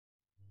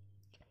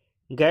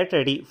Get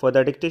ready for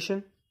the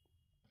dictation.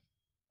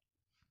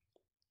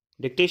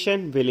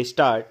 Dictation will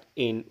start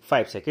in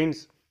 5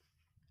 seconds.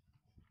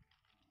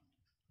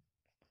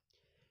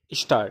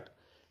 Start.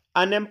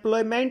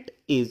 Unemployment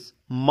is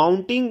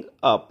mounting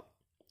up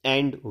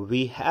and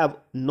we have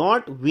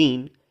not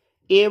been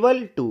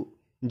able to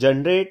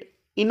generate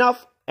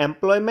enough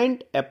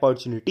employment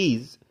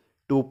opportunities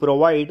to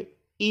provide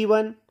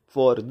even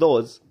for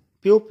those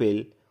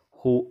people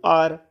who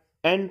are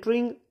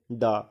entering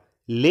the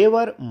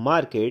labor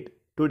market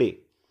today,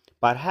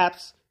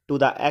 perhaps to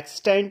the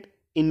extent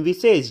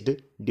envisaged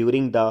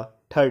during the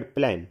third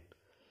plan.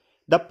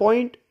 The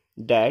point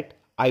that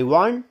I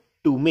want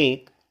to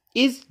make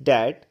is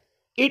that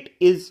it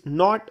is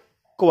not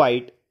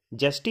quite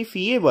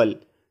justifiable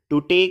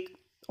to take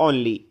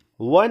only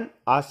one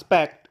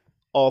aspect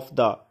of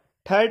the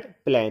third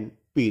plan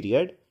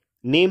period,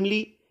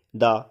 namely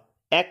the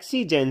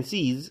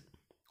exigencies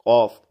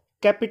of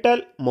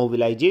capital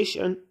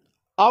mobilization,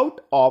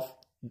 out of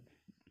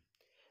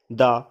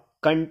the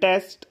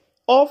context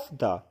of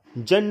the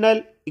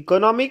general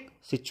economic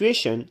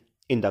situation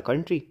in the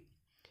country.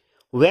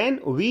 When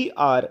we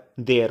are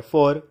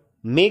therefore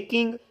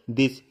making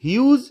this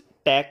huge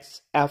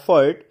tax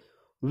effort,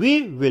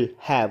 we will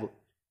have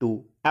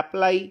to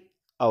apply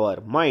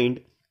our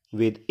mind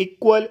with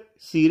equal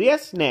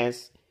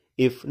seriousness,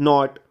 if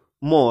not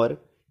more,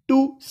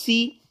 to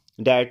see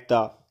that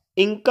the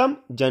income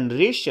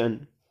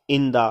generation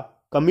in the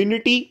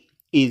community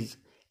is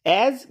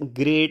as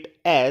great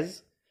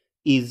as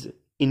is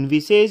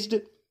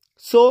envisaged,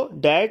 so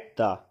that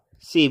the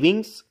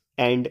savings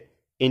and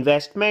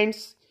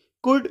investments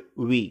could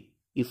be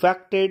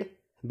effected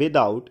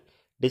without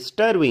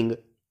disturbing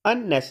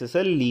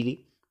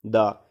unnecessarily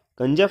the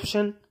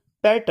consumption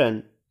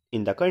pattern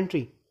in the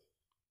country.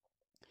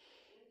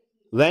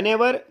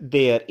 Whenever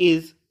there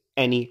is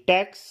any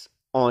tax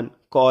on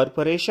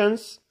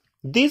corporations,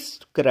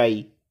 this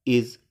cry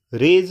is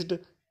raised,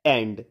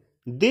 and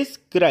this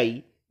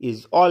cry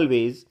is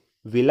always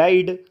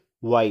belied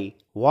by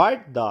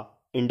what the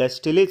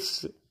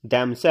industrialists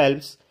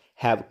themselves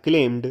have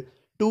claimed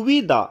to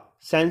be the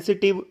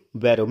sensitive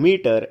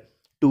barometer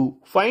to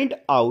find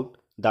out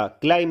the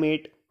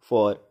climate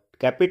for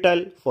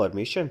capital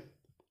formation.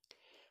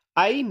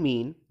 I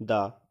mean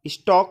the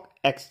stock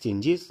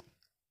exchanges.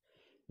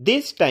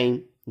 This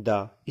time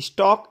the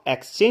stock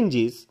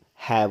exchanges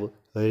have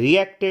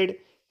reacted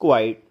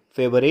quite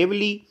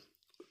favorably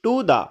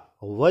to the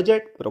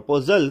budget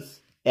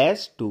proposals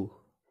as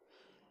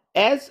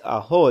a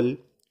whole,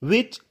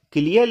 which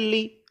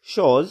clearly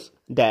shows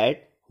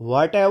that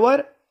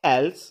whatever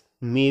else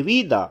may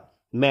be the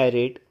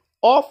merit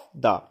of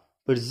the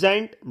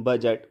present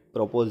budget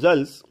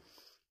proposals,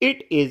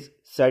 it is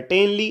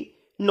certainly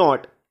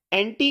not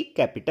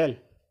anti-capital.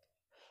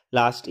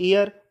 Last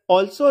year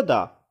also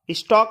the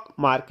stock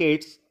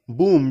markets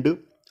boomed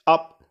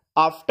up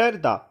after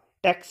the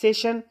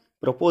taxation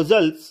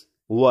proposals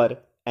were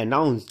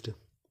announced.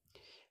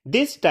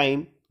 This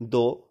time,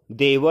 though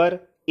they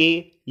were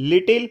a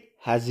little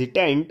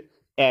hesitant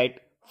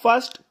at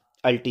first,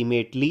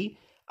 ultimately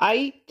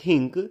I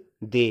think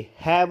they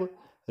have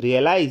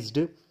realized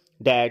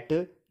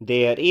that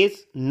there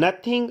is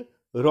nothing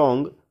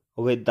wrong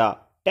with the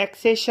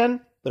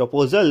taxation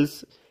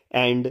proposals,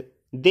 and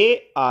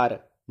they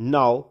are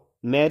now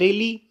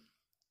merrily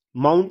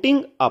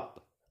mounting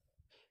up.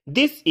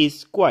 This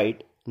is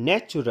quite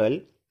natural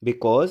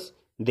because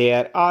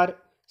there are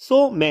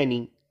so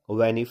many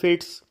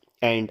benefits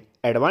and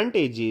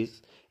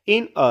advantages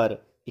in our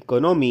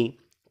economy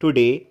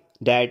today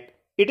that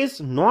it is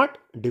not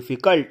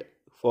difficult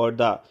for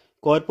the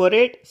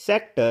corporate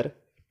sector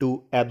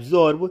to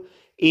absorb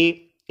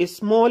a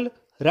small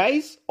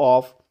rise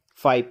of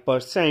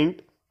 5%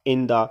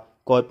 in the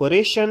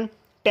corporation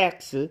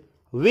tax,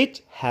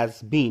 which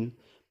has been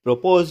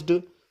proposed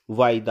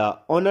by the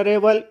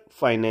Honorable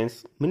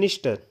Finance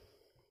Minister.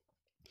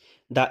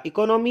 The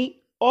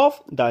economy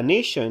of the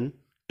nation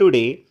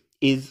today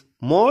is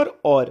more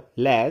or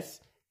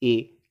less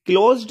a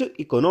closed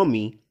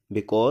economy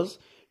because,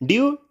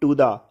 due to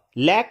the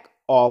lack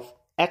of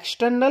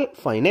external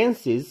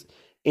finances,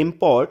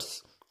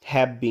 imports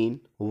have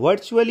been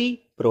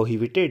virtually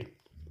prohibited.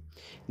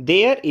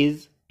 There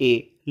is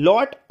a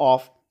lot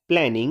of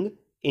planning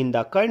in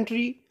the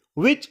country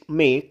which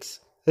makes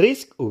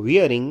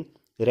risk-bearing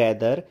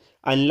rather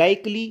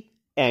unlikely,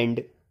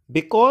 and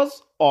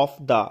because of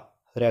the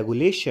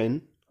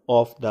regulation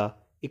of the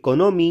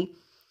economy,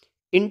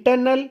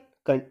 internal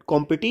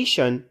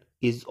competition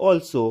is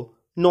also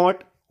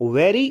not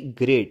very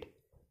great.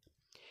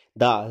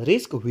 The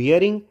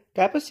risk-bearing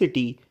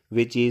capacity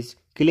which is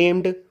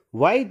claimed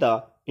by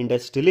the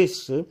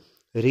industrialists,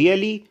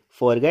 really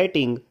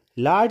forgetting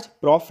large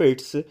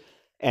profits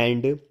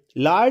and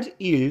large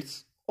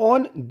yields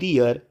on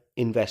their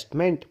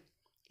investment,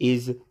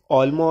 is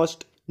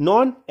almost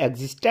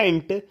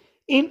non-existent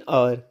in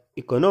our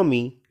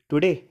economy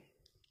today.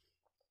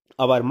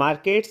 Our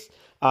markets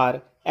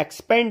are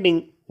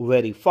expanding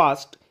very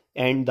fast,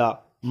 and the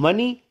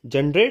money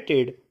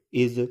generated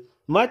is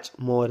much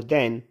more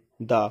than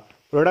the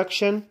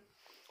production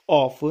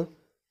of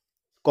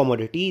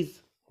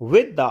commodities,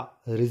 with the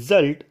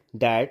result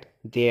that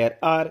there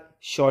are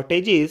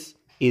shortages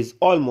in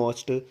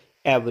almost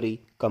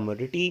every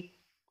commodity.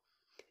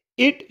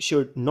 It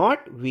should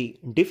not be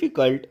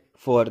difficult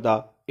for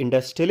the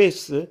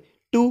industrialists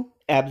to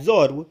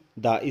absorb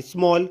the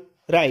small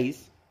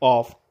rise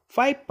of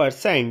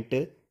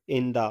 5%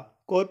 in the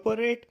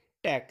corporate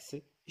tax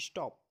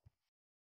stop.